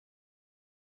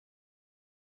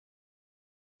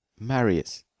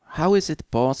Marius, how is it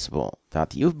possible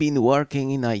that you've been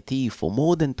working in IT for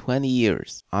more than 20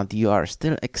 years and you are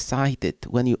still excited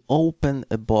when you open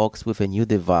a box with a new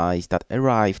device that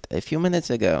arrived a few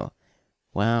minutes ago?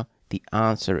 Well, the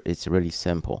answer is really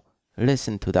simple.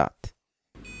 Listen to that.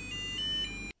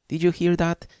 Did you hear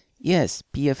that? Yes,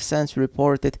 pfSense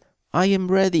reported, "I am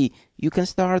ready, you can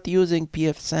start using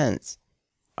pfSense."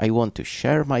 I want to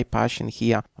share my passion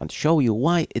here and show you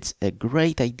why it's a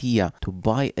great idea to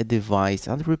buy a device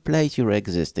and replace your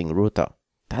existing router.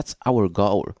 That's our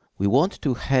goal. We want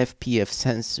to have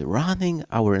pfSense running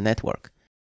our network.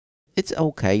 It's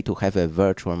okay to have a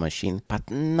virtual machine, but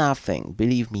nothing,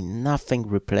 believe me, nothing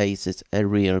replaces a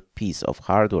real piece of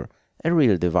hardware, a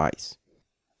real device.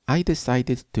 I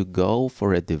decided to go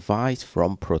for a device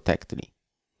from Protectli.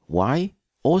 Why?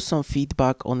 Awesome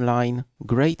feedback online,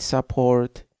 great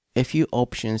support, a few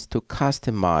options to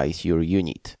customize your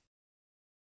unit.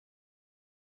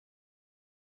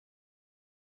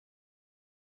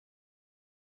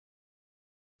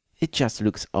 It just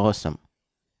looks awesome.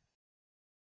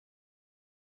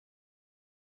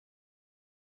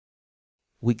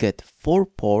 We get 4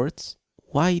 ports.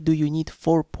 Why do you need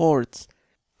 4 ports?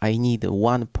 I need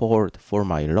 1 port for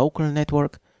my local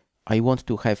network. I want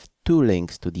to have 2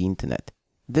 links to the internet.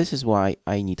 This is why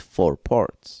I need 4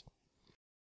 ports.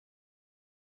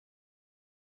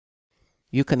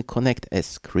 You can connect a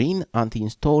screen and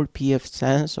install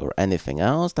pfSense or anything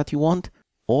else that you want,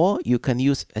 or you can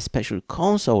use a special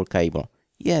console cable.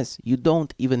 Yes, you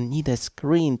don't even need a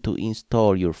screen to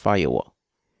install your firewall.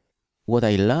 What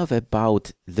I love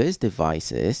about this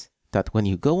device is that when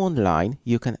you go online,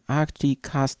 you can actually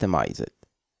customize it.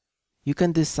 You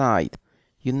can decide,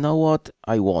 you know what,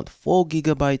 I want 4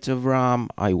 GB of RAM,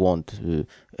 I want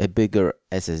a bigger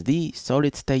SSD,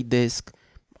 solid state disk,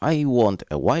 I want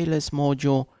a wireless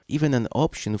module, even an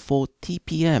option for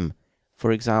TPM.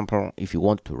 For example, if you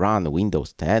want to run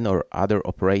Windows 10 or other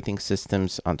operating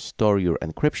systems and store your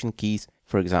encryption keys,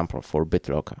 for example, for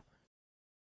BitLocker.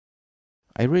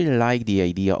 I really like the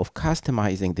idea of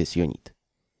customizing this unit.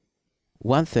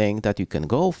 One thing that you can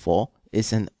go for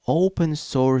is an open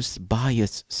source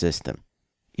BIOS system.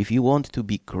 If you want to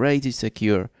be crazy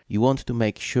secure, you want to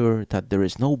make sure that there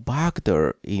is no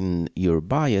backdoor in your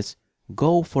BIOS,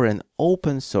 go for an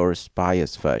open source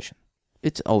BIOS version.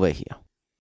 It's over here.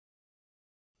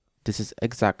 This is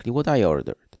exactly what I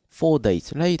ordered. 4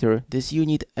 days later, this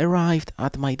unit arrived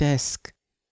at my desk.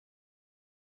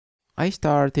 I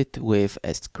started with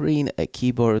a screen, a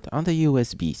keyboard and a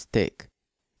USB stick.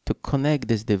 To connect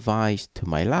this device to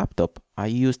my laptop, I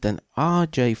used an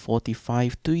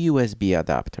J4125 to USB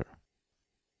adapter.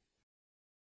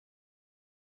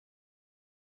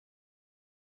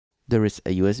 There is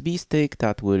a USB stick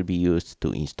that will be used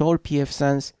to install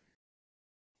pfSense.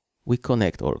 We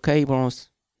connect all cables,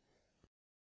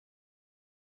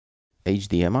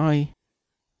 HDMI,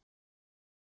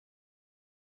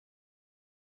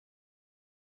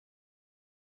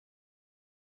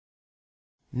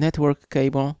 network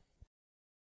cable.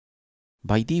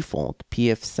 By default,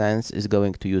 pfSense is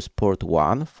going to use port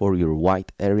 1 for your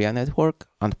wide area network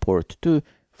and port 2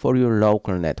 for your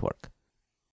local network.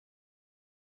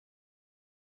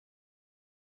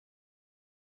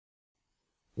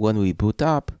 When we boot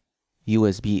up,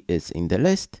 USB is in the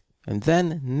list, and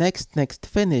then next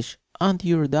finish, and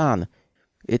you're done.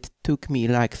 It took me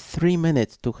like 3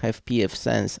 minutes to have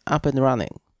pfSense up and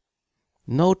running.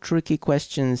 No tricky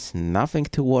questions, nothing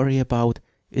to worry about.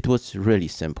 It was really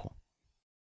simple.